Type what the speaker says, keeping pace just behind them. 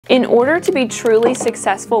In order to be truly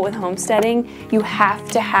successful with homesteading, you have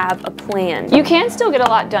to have a plan. You can still get a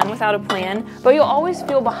lot done without a plan, but you'll always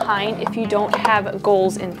feel behind if you don't have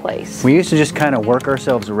goals in place. We used to just kind of work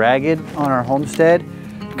ourselves ragged on our homestead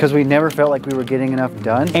because we never felt like we were getting enough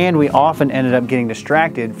done, and we often ended up getting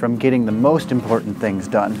distracted from getting the most important things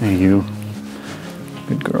done. Hey, you.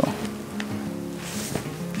 Good girl.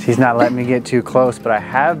 She's not letting me get too close, but I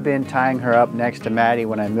have been tying her up next to Maddie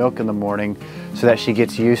when I milk in the morning so that she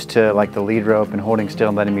gets used to like the lead rope and holding still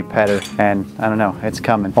and letting me pet her. And I don't know, it's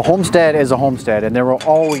coming. A homestead is a homestead, and there will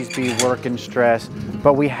always be work and stress,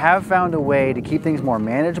 but we have found a way to keep things more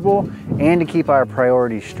manageable and to keep our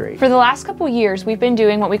priorities straight. For the last couple years, we've been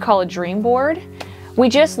doing what we call a dream board. We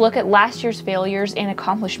just look at last year's failures and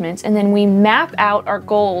accomplishments, and then we map out our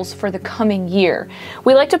goals for the coming year.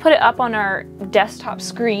 We like to put it up on our desktop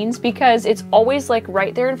screens because it's always like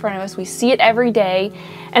right there in front of us. We see it every day,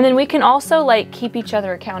 and then we can also like keep each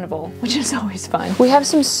other accountable, which is always fun. We have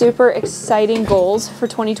some super exciting goals for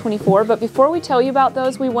 2024, but before we tell you about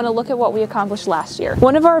those, we want to look at what we accomplished last year.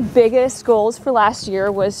 One of our biggest goals for last year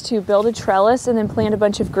was to build a trellis and then plant a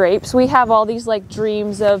bunch of grapes. We have all these like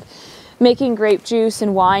dreams of making grape juice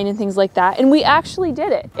and wine and things like that, and we actually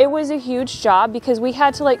did it. It was a huge job because we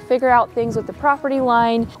had to like figure out things with the property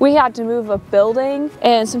line. We had to move a building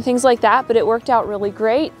and some things like that, but it worked out really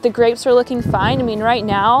great. The grapes are looking fine. I mean, right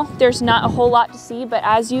now there's not a whole lot to see, but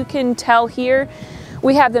as you can tell here,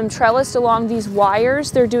 we have them trellised along these wires.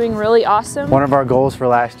 They're doing really awesome. One of our goals for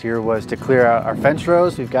last year was to clear out our fence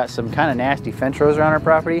rows. We've got some kind of nasty fence rows around our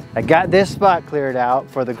property. I got this spot cleared out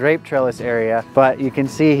for the grape trellis area, but you can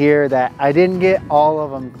see here that I didn't get all of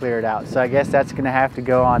them cleared out. So I guess that's gonna have to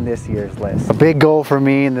go on this year's list. A big goal for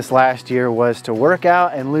me in this last year was to work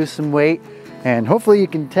out and lose some weight. And hopefully you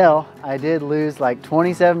can tell, I did lose like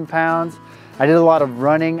 27 pounds. I did a lot of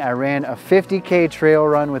running. I ran a 50K trail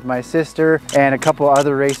run with my sister and a couple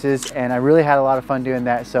other races, and I really had a lot of fun doing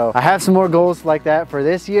that. So I have some more goals like that for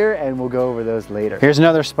this year, and we'll go over those later. Here's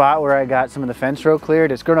another spot where I got some of the fence row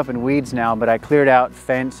cleared. It's grown up in weeds now, but I cleared out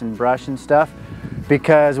fence and brush and stuff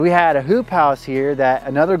because we had a hoop house here that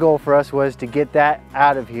another goal for us was to get that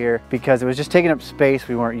out of here because it was just taking up space.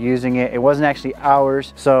 We weren't using it. It wasn't actually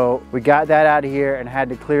ours. So we got that out of here and had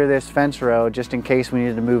to clear this fence row just in case we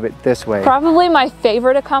needed to move it this way. Probably my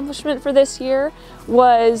favorite accomplishment for this year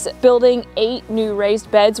was building 8 new raised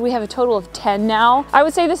beds. We have a total of 10 now. I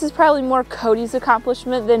would say this is probably more Cody's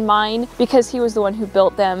accomplishment than mine because he was the one who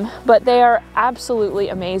built them, but they are absolutely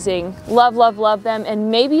amazing. Love, love, love them,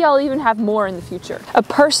 and maybe I'll even have more in the future. A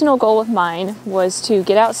personal goal of mine was to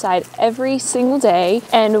get outside every single day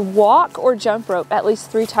and walk or jump rope at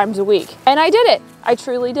least 3 times a week. And I did it. I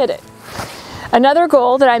truly did it. Another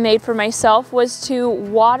goal that I made for myself was to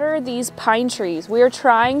water these pine trees. We are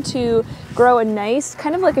trying to grow a nice,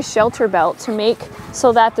 kind of like a shelter belt to make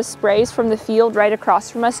so that the sprays from the field right across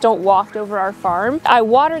from us don't waft over our farm. I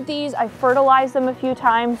watered these, I fertilized them a few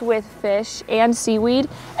times with fish and seaweed,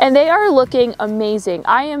 and they are looking amazing.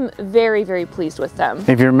 I am very, very pleased with them.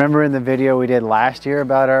 If you remember in the video we did last year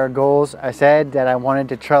about our goals, I said that I wanted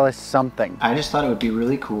to trellis something. I just thought it would be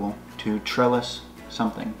really cool to trellis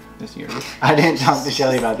something this year. I didn't talk to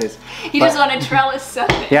Shelly about this. You just want to trellis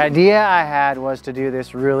something. The idea I had was to do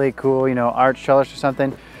this really cool, you know, arch trellis or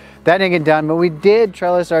something. That didn't get done, but we did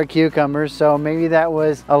trellis our cucumbers, so maybe that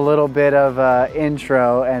was a little bit of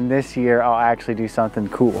intro, and this year I'll actually do something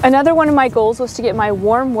cool. Another one of my goals was to get my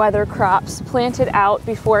warm weather crops planted out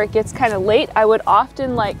before it gets kind of late. I would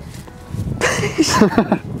often like...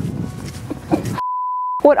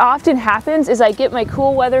 What often happens is I get my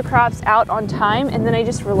cool weather crops out on time and then I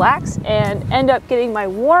just relax and end up getting my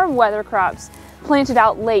warm weather crops planted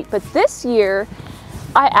out late. But this year,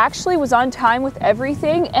 I actually was on time with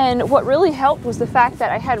everything, and what really helped was the fact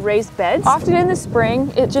that I had raised beds. Often in the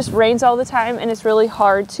spring, it just rains all the time and it's really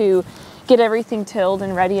hard to get everything tilled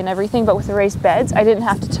and ready and everything, but with the raised beds, I didn't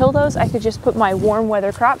have to till those. I could just put my warm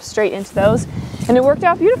weather crops straight into those, and it worked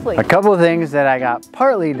out beautifully. A couple of things that I got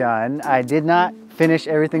partly done. I did not finish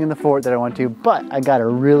everything in the fort that I want to, but I got a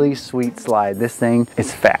really sweet slide. This thing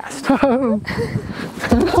is fast.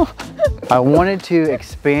 I wanted to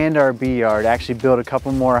expand our bee yard, actually build a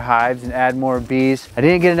couple more hives and add more bees. I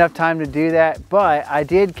didn't get enough time to do that, but I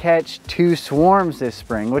did catch 2 swarms this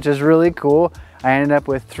spring, which is really cool. I ended up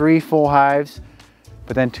with 3 full hives,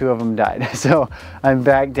 but then 2 of them died. So I'm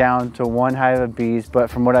back down to 1 hive of bees, but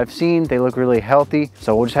from what I've seen, they look really healthy.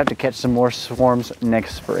 So we'll just have to catch some more swarms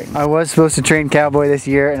next spring. I was supposed to train cowboy this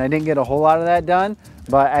year and I didn't get a whole lot of that done,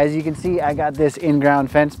 but as you can see, I got this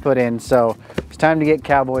in-ground fence put in, so it's time to get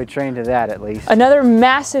cowboy trained to that at least. Another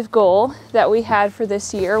massive goal that we had for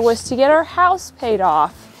this year was to get our house paid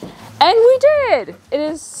off. And we did! It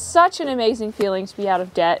is such an amazing feeling to be out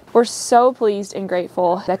of debt. We're so pleased and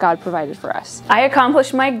grateful that God provided for us. I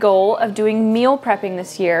accomplished my goal of doing meal prepping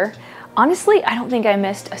this year. Honestly, I don't think I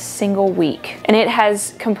missed a single week, and it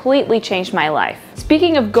has completely changed my life.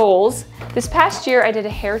 Speaking of goals, this past year I did a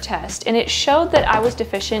hair test, and it showed that I was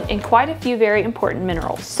deficient in quite a few very important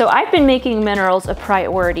minerals. So I've been making minerals a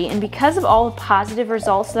priority, and because of all the positive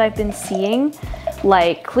results that I've been seeing,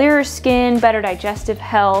 like clearer skin, better digestive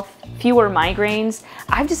health, fewer migraines,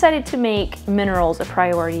 I've decided to make minerals a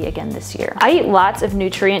priority again this year. I eat lots of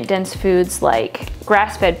nutrient-dense foods like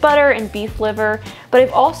grass-fed butter and beef liver, but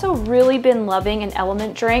I've also really been loving an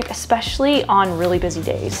element drink, especially on really busy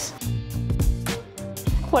days.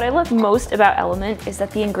 What I love most about Element is that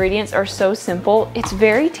the ingredients are so simple. It's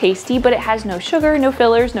very tasty, but it has no sugar, no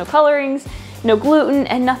fillers, no colorings, no gluten,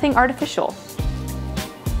 and nothing artificial.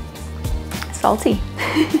 Salty.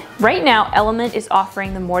 Right now, Element is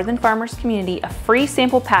offering the More Than Farmers community a free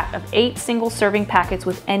sample pack of 8 single serving packets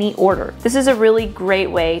with any order. This is a really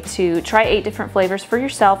great way to try 8 different flavors for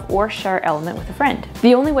yourself or share Element with a friend.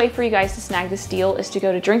 The only way for you guys to snag this deal is to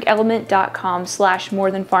go to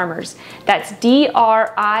drinkelement.com/morethanfarmers. That's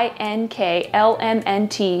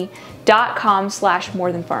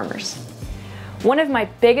DRINKLMNT.com/morethanfarmers. One of my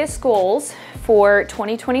biggest goals for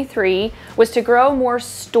 2023 was to grow more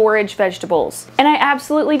storage vegetables. And I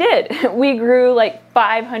absolutely did. We grew like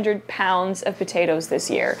 500 pounds of potatoes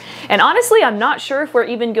this year. And honestly, I'm not sure if we're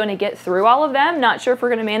even going to get through all of them. Not sure if we're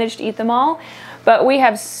going to manage to eat them all. But we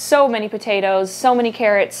have so many potatoes, so many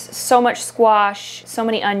carrots, so much squash, so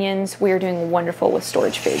many onions. We are doing wonderful with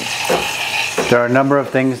storage food. There are a number of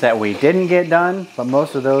things that we didn't get done, but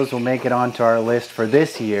most of those will make it onto our list for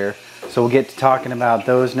this year. So we'll get to talking about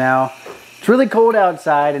those now. It's really cold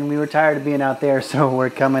outside and we were tired of being out there, so we're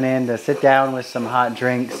coming in to sit down with some hot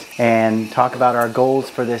drinks and talk about our goals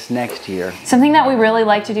for this next year. Something that we really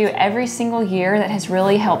like to do every single year that has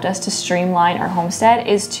really helped us to streamline our homestead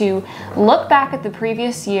is to look back at the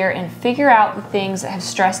previous year and figure out the things that have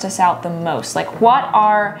stressed us out the most. Like, what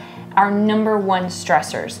are our number one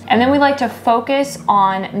stressors? And then we like to focus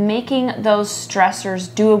on making those stressors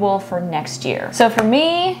doable for next year. So for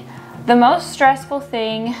me, the most stressful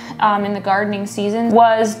thing in the gardening season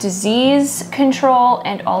was disease control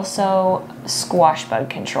and also squash bug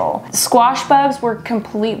control. Squash bugs were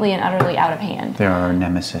completely and utterly out of hand. They're our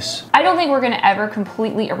nemesis. I don't think we're gonna ever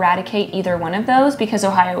completely eradicate either one of those because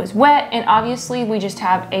Ohio is wet and obviously we just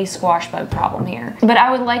have a squash bug problem here. But I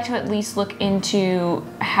would like to at least look into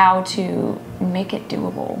how to make it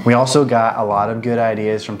doable. We also got a lot of good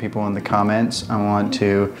ideas from people in the comments. I want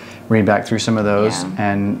to read back through some of those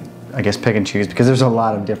and I guess pick and choose because there's a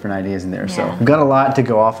lot of different ideas in there. So we've got a lot to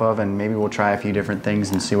go off of and maybe we'll try a few different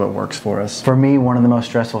things and see what works for us. For me, one of the most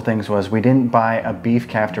stressful things was we didn't buy a beef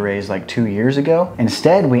calf to raise like 2 years ago.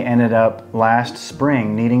 Instead, we ended up last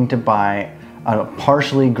spring needing to buy a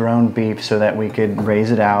partially grown beef so that we could raise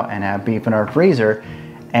it out and have beef in our freezer.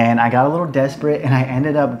 And I got a little desperate and I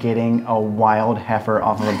ended up getting a wild heifer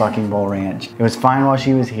off of a bucking bull ranch. It was fine while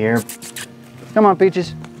she was here. Come on,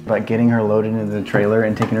 Peaches. But getting her loaded into the trailer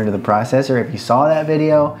and taking her to the processor, if you saw that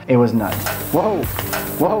video, it was nuts. Whoa,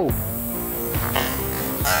 whoa,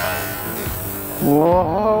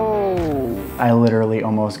 whoa. I literally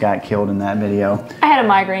almost got killed in that video. I had a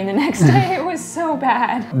migraine the next day, it was so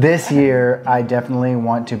bad. This year, I definitely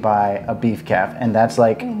want to buy a beef calf, and that's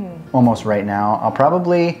like almost right now. I'll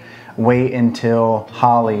probably wait until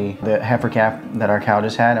Holly, the heifer calf that our cow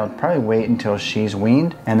just had, I'll probably wait until she's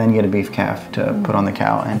weaned and then get a beef calf to put on the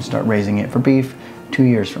cow and start raising it for beef 2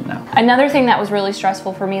 years from now. Another thing that was really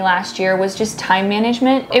stressful for me last year was just time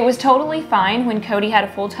management. It was totally fine when Cody had a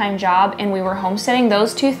full-time job and we were homesteading.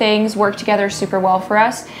 Those two things worked together super well for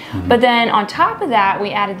us. But then on top of that,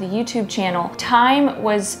 we added the YouTube channel. Time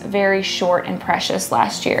was very short and precious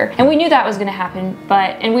last year. And we knew that was gonna happen,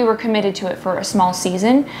 and we were committed to it for a small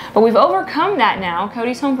season. But we've overcome that now.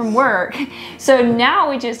 Cody's home from work. So now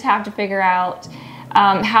we just have to figure out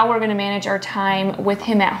how we're gonna manage our time with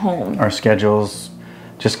him at home. Our schedules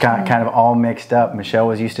just got kind of all mixed up. Michelle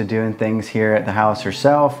was used to doing things here at the house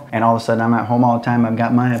herself, and all of a sudden I'm at home all the time. I've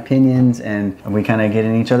got my opinions, and we kind of get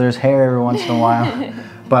in each other's hair every once in a while.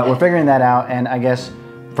 But we're figuring that out, and I guess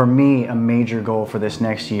for me, a major goal for this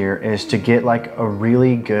next year is to get like a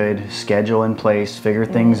really good schedule in place, figure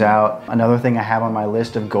things out. Another thing I have on my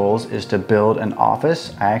list of goals is to build an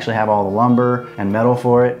office. I actually have all the lumber and metal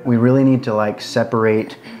for it. We really need to like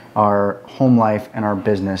separate our home life and our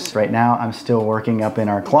business. Right now, I'm still working up in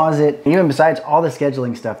our closet. Even besides all the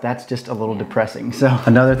scheduling stuff, that's just a little depressing. So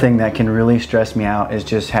another thing that can really stress me out is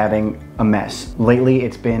just having a mess. Lately,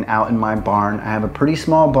 it's been out in my barn. I have a pretty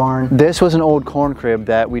small barn. This was an old corn crib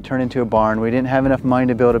that we turned into a barn. We didn't have enough money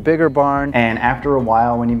to build a bigger barn. And after a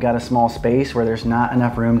while, when you've got a small space where there's not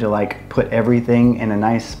enough room to like put everything in a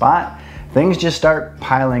nice spot, things just start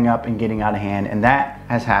piling up and getting out of hand, and that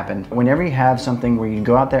has happened. Whenever you have something where you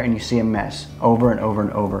go out there and you see a mess over and over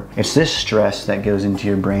and over, it's this stress that goes into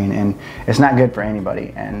your brain, and it's not good for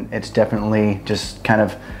anybody, and it's definitely just kind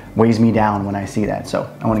of weighs me down when I see that.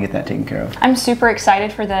 So I want to get that taken care of. I'm super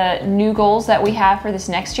excited for the new goals that we have for this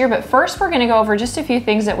next year, but first we're going to go over just a few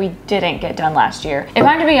things that we didn't get done last year. If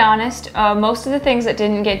I'm to be honest, most of the things that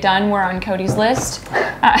didn't get done were on Cody's list.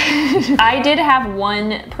 I did have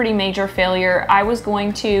one pretty major failure. I was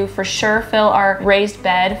going to for sure fill our raised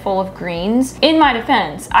bed full of greens. In my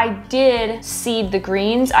defense, I did seed the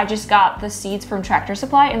greens. I just got the seeds from Tractor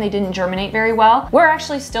Supply and they didn't germinate very well. We're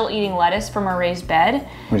actually still eating lettuce from our raised bed.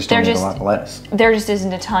 There just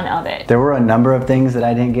isn't a ton of it. There were a number of things that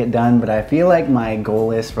I didn't get done, but I feel like my goal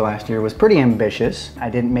list for last year was pretty ambitious. I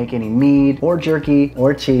didn't make any meat or jerky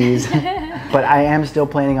or cheese, but I am still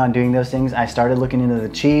planning on doing those things. I started looking into the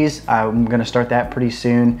cheese. I'm gonna start that pretty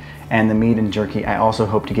soon. And the meat and jerky, I also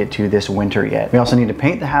hope to get to this winter yet. We also need to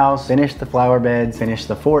paint the house, finish the flower beds, finish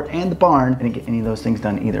the fort and the barn. I didn't get any of those things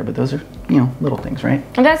done either, but those are, you know, little things, right?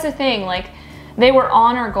 And that's the thing, like, they were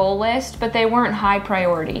on our goal list, but they weren't high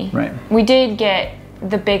priority. Right. We did get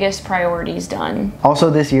the biggest priorities done. Also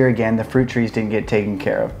this year, again, the fruit trees didn't get taken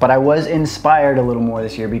care of, but I was inspired a little more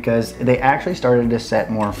this year because they actually started to set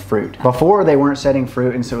more fruit. Before they weren't setting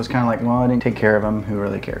fruit, and so it was kind of like, well, I didn't take care of them, who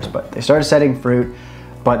really cares? But they started setting fruit,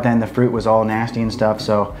 but then the fruit was all nasty and stuff,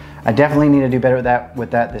 so I definitely need to do better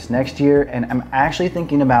with that this next year. And I'm actually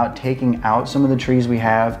thinking about taking out some of the trees we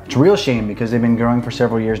have. It's a real shame because they've been growing for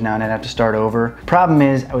several years now and I'd have to start over. Problem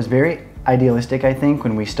is, I was very idealistic, I think,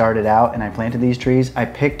 when we started out and I planted these trees. I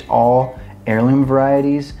picked all heirloom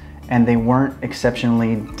varieties and they weren't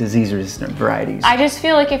exceptionally disease-resistant varieties. I just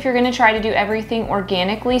feel like if you're gonna try to do everything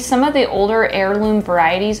organically, some of the older heirloom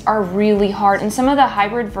varieties are really hard, and some of the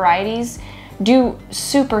hybrid varieties do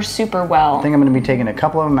super, super well. I think I'm gonna be taking a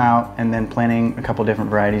couple of them out and then planting a couple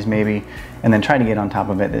different varieties maybe, and then try to get on top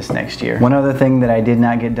of it this next year. One other thing that I did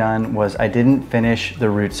not get done was I didn't finish the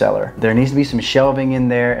root cellar. There needs to be some shelving in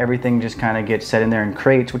there. Everything just kind of gets set in there in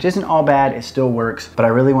crates, which isn't all bad, it still works, but I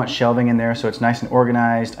really want shelving in there so it's nice and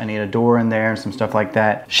organized. I need a door in there and some stuff like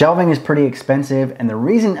that. Shelving is pretty expensive, and the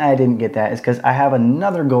reason I didn't get that is because I have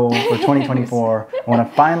another goal for 2024. I want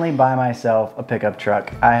to finally buy myself a pickup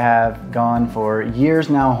truck. I have gone for years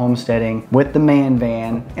now homesteading with the man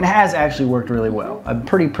van, and it has actually worked really well. I'm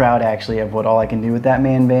pretty proud actually of what all I can do with that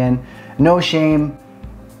man van. No shame,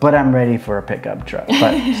 but I'm ready for a pickup truck,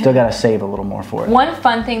 but still gotta save a little more for it. One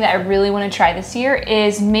fun thing that I really want to try this year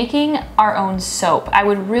is making our own soap. I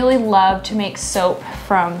would really love to make soap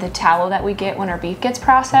from the tallow that we get when our beef gets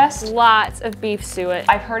processed. Lots of beef suet.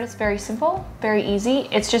 I've heard it's very simple, very easy.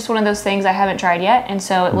 It's just one of those things I haven't tried yet, and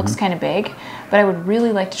so it looks kind of big, but I would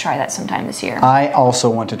really like to try that sometime this year. I also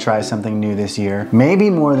want to try something new this year. Maybe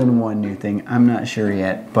more than one new thing, I'm not sure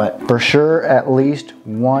yet, but for sure at least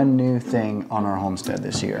one new thing on our homestead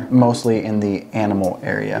this year, mostly in the animal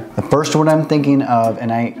area. The first one I'm thinking of,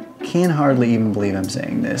 and I can hardly even believe I'm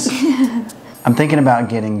saying this, I'm thinking about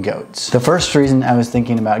getting goats. The first reason I was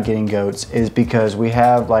thinking about getting goats is because we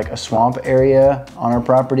have like a swamp area on our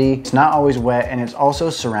property. It's not always wet, and it's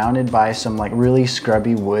also surrounded by some like really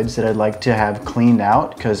scrubby woods that I'd like to have cleaned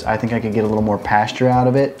out because I think I could get a little more pasture out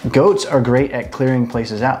of it. Goats are great at clearing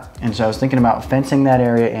places out, and so I was thinking about fencing that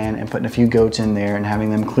area in and putting a few goats in there and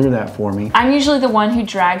having them clear that for me. I'm usually the one who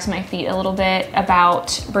drags my feet a little bit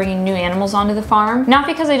about bringing new animals onto the farm. Not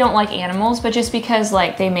because I don't like animals, but just because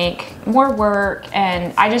like they make more work,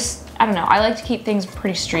 and I don't know, I like to keep things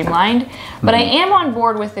pretty streamlined. But I am on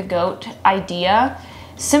board with the goat idea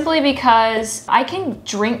simply because I can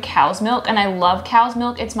drink cow's milk, and I love cow's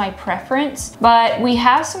milk, it's my preference, but we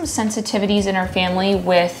have some sensitivities in our family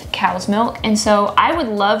with cow's milk, and so I would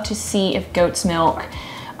love to see if goat's milk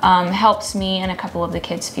helps me and a couple of the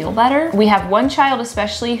kids feel better. We have one child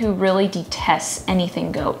especially who really detests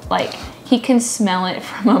anything goat. Like, he can smell it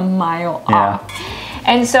from a mile off.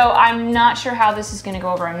 And so I'm not sure how this is gonna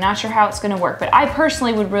go over. I'm not sure how it's gonna work, but I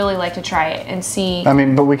personally would really like to try it and see. I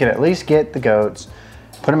mean, but we could at least get the goats,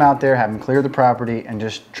 put them out there, have them clear the property, and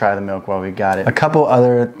just try the milk while we got it. A couple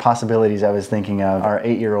other possibilities I was thinking of. Our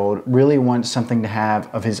 8-year-old really wants something to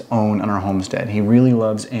have of his own on our homestead. He really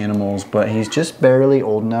loves animals, but he's just barely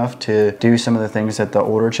old enough to do some of the things that the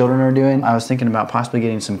older children are doing. I was thinking about possibly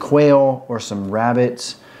getting some quail or some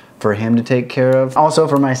rabbits for him to take care of. Also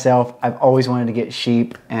for myself, I've always wanted to get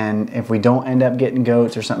sheep, and if we don't end up getting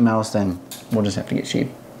goats or something else, then we'll just have to get sheep.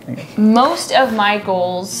 Most of my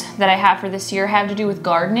goals that I have for this year have to do with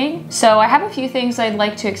gardening. So I have a few things I'd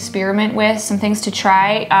like to experiment with, some things to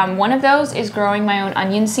try. One of those is growing my own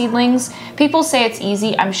onion seedlings. People say it's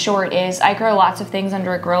easy, I'm sure it is. I grow lots of things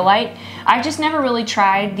under a grow light. I've just never really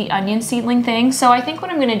tried the onion seedling thing. So I think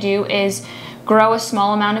what I'm gonna do is grow a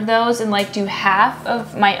small amount of those and like do half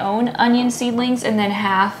of my own onion seedlings and then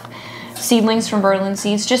half seedlings from Berlin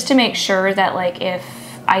Seeds, just to make sure that like if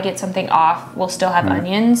I get something off, we'll still have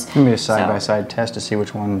onions. Maybe a side-by-side test to see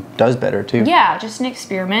which one does better too. Yeah, just an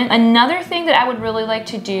experiment. Another thing that I would really like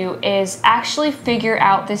to do is actually figure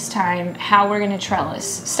out this time how we're gonna trellis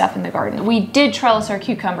stuff in the garden. We did trellis our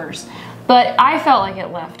cucumbers, but I felt like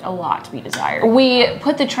it left a lot to be desired. We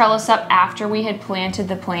put the trellis up after we had planted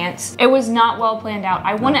the plants. It was not well planned out.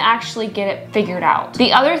 I want to actually get it figured out.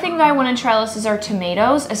 The other thing that I want to trellis is our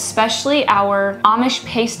tomatoes, especially our Amish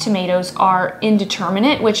paste tomatoes are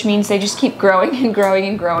indeterminate, which means they just keep growing and growing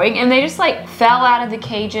and growing, and they just like fell out of the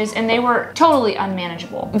cages and they were totally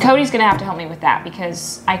unmanageable. And Cody's gonna have to help me with that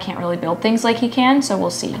because I can't really build things like he can, so we'll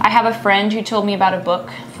see. I have a friend who told me about a book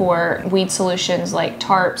for weed solutions like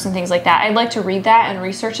tarps and things like that. I'd like to read that and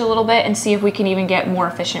research a little bit and see if we can even get more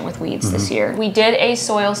efficient with weeds this year. We did a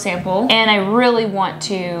soil sample, and I really want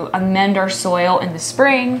to amend our soil in the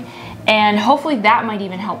spring, and hopefully that might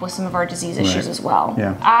even help with some of our disease issues as well.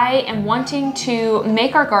 Yeah. I am wanting to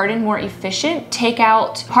make our garden more efficient, take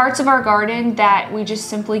out parts of our garden that we just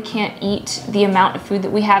simply can't eat the amount of food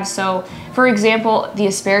that we have. So for example, the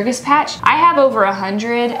asparagus patch, I have over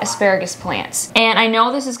 100 asparagus plants, and I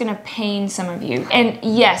know this is gonna pain some of you. And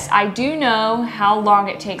yes, I do know how long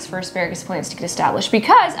it takes for asparagus plants to get established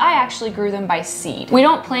because I actually grew them by seed. We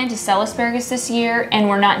don't plan to sell asparagus this year, and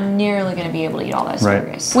we're not nearly gonna be able to eat all that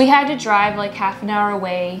asparagus. We had to drive like half an hour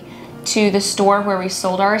away to the store where we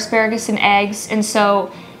sold our asparagus and eggs, and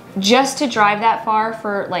so just to drive that far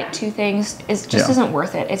for like 2 things isn't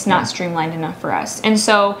worth it. It's not streamlined enough for us. And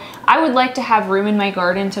so I would like to have room in my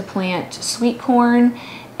garden to plant sweet corn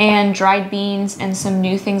and dried beans and some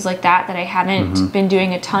new things like that that I haven't been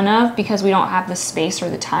doing a ton of because we don't have the space or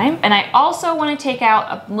the time. And I also want to take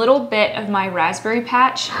out a little bit of my raspberry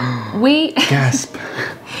patch. Gasp.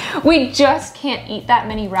 We just can't eat that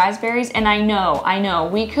many raspberries, and I know,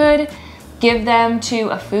 we could give them to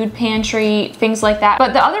a food pantry, things like that.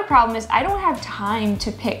 But the other problem is I don't have time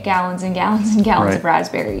to pick gallons and gallons and gallons of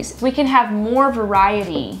raspberries. We can have more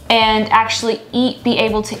variety and actually be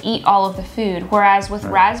able to eat all of the food. Whereas with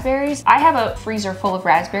raspberries, I have a freezer full of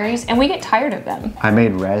raspberries and we get tired of them. I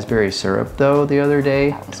made raspberry syrup though the other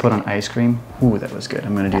day to put on ice cream. Ooh, that was good.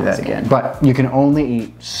 I'm gonna do that again. But you can only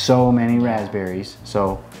eat so many raspberries.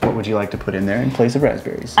 So what would you like to put in there in place of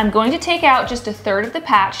raspberries? I'm going to take out just 1/3 of the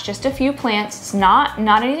patch, just a few plants. It's not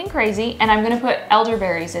anything crazy, and I'm gonna put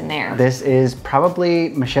elderberries in there. This is probably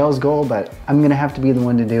Michelle's goal, but I'm gonna have to be the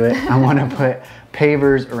one to do it. I wanna put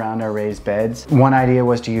pavers around our raised beds. One idea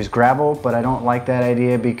was to use gravel, but I don't like that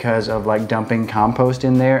idea because of like dumping compost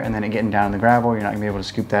in there and then it getting down in the gravel. You're not gonna be able to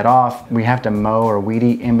scoop that off. We have to mow or weed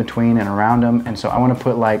eat in between and around them. And so I wanna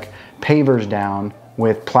put like pavers down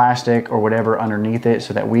with plastic or whatever underneath it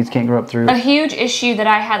so that weeds can't grow up through. A huge issue that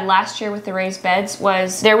I had last year with the raised beds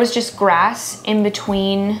was there was just grass in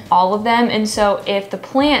between all of them, and so if the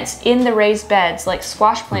plants in the raised beds, like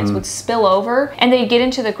squash plants, would spill over and they'd get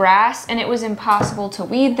into the grass and it was impossible to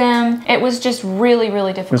weed them. It was just really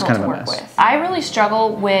difficult to work with. I really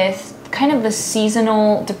struggle with kind of the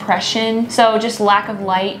seasonal depression, so just lack of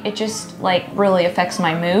light, it just like really affects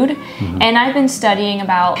my mood. And I've been studying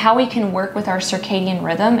about how we can work with our circadian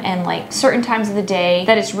rhythm and like certain times of the day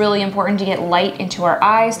that it's really important to get light into our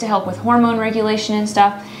eyes to help with hormone regulation and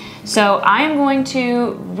stuff. So I am going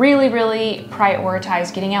to really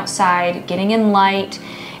prioritize getting outside, getting in light,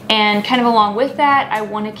 and kind of along with that, I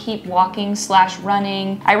want to keep walking /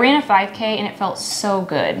 running. I ran a 5K and it felt so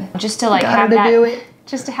good just to like have that.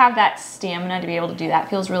 Just to have that stamina to be able to do that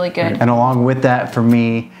feels really good. And along with that, for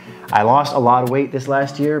me, I lost a lot of weight this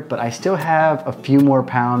last year, but I still have a few more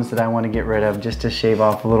pounds that I want to get rid of just to shave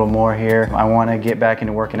off a little more here. I want to get back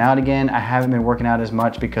into working out again. I haven't been working out as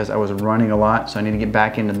much because I was running a lot, so I need to get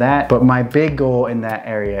back into that. But my big goal in that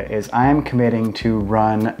area is I am committing to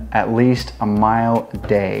run at least a mile a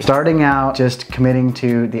day. Starting out just committing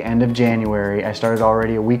to the end of January. I started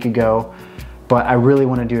already a week ago, but I really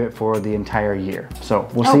want to do it for the entire year. So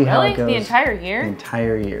we'll see how it goes. The entire year? The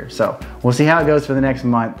entire year. So we'll see how it goes for the next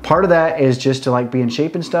month. Part of that is just to like be in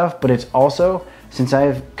shape and stuff, but it's also, since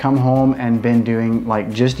I've come home and been doing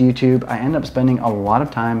like just YouTube, I end up spending a lot of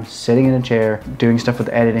time sitting in a chair, doing stuff with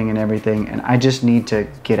editing and everything, and I just need to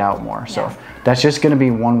get out more. So that's just gonna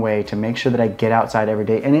be one way to make sure that I get outside every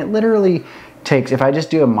day. And it literally takes, if I just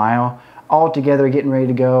do a mile, all together getting ready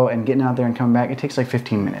to go and getting out there and coming back, it takes like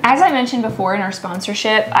 15 minutes. As I mentioned before in our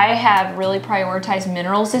sponsorship, I have really prioritized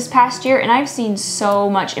minerals this past year, and I've seen so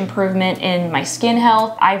much improvement in my skin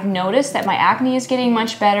health. I've noticed that my acne is getting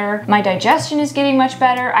much better. My digestion is getting much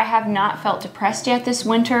better. I have not felt depressed yet this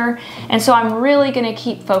winter. And so I'm really gonna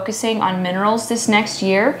keep focusing on minerals this next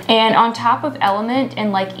year. And on top of Element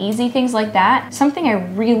and like easy things like that, something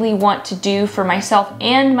I really want to do for myself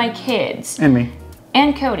and my kids. And me.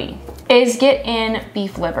 And Cody, is get in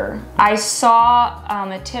beef liver. I saw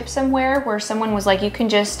a tip somewhere where someone was like, you can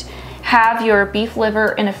just have your beef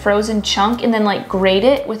liver in a frozen chunk and then like grate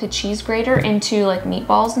it with a cheese grater into like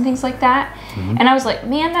meatballs and things like that. And I was like,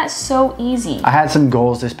 man, that's so easy. I had some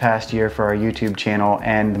goals this past year for our YouTube channel,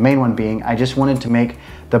 and the main one being I just wanted to make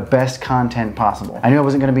the best content possible. I knew I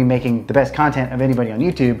wasn't gonna be making the best content of anybody on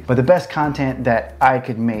YouTube, but the best content that I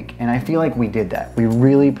could make. And I feel like we did that. We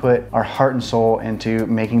really put our heart and soul into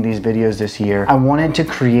making these videos this year. I wanted to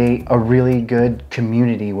create a really good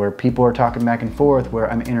community where people are talking back and forth, where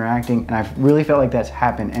I'm interacting, and I really felt like that's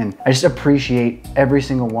happened. And I just appreciate every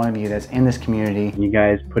single one of you that's in this community. You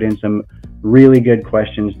guys put in some really good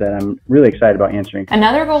questions that I'm really excited about answering.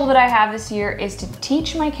 Another goal that I have this year is to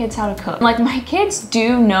teach my kids how to cook. Like, my kids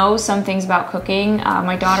do know some things about cooking.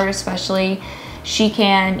 My daughter especially, she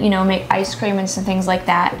can, you know, make ice cream and some things like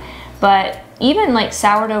that. But even like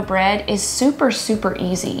sourdough bread is super, super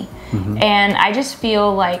easy. And I just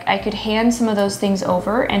feel like I could hand some of those things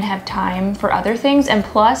over and have time for other things. And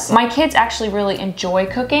plus, my kids actually really enjoy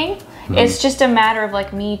cooking. It's just a matter of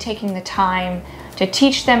like me taking the time to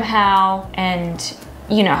teach them how, and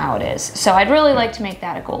you know how it is. So I'd really like to make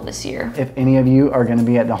that a goal this year. If any of you are gonna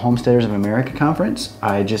be at the Homesteaders of America conference,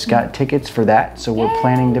 I just got tickets for that, so we're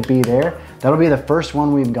planning to be there. That'll be the first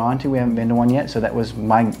one we've gone to. We haven't been to one yet, so that was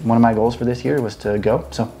one of my goals for this year was to go.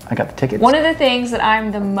 So I got the tickets. One of the things that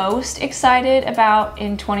I'm the most excited about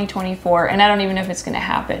in 2024, and I don't even know if it's gonna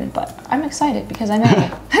happen, but I'm excited because I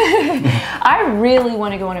may. I really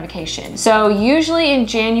wanna go on a vacation. So usually in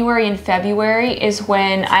January and February is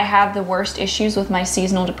when I have the worst issues with my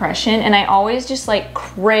seasonal depression, and I always just like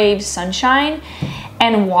crave sunshine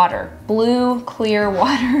and water, blue, clear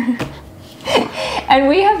water. And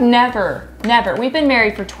we have never, we've been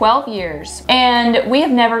married for 12 years and we have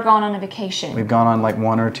never gone on a vacation. We've gone on like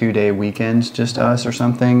 1 or 2 day weekends, just us or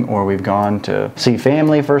something, or we've gone to see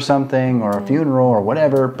family for something or a funeral or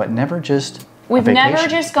whatever, but never just We've never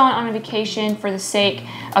just gone on a vacation for the sake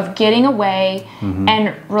of getting away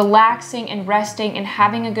and relaxing and resting and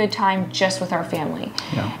having a good time just with our family.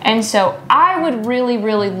 And so I would really,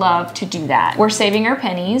 really love to do that. We're saving our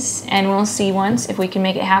pennies and we'll see once if we can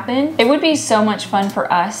make it happen. It would be so much fun for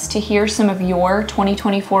us to hear some of your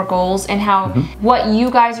 2024 goals and how what you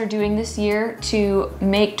guys are doing this year to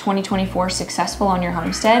make 2024 successful on your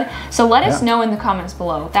homestead. So let us know in the comments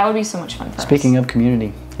below. That would be so much fun for us. Speaking of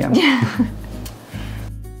community, yeah.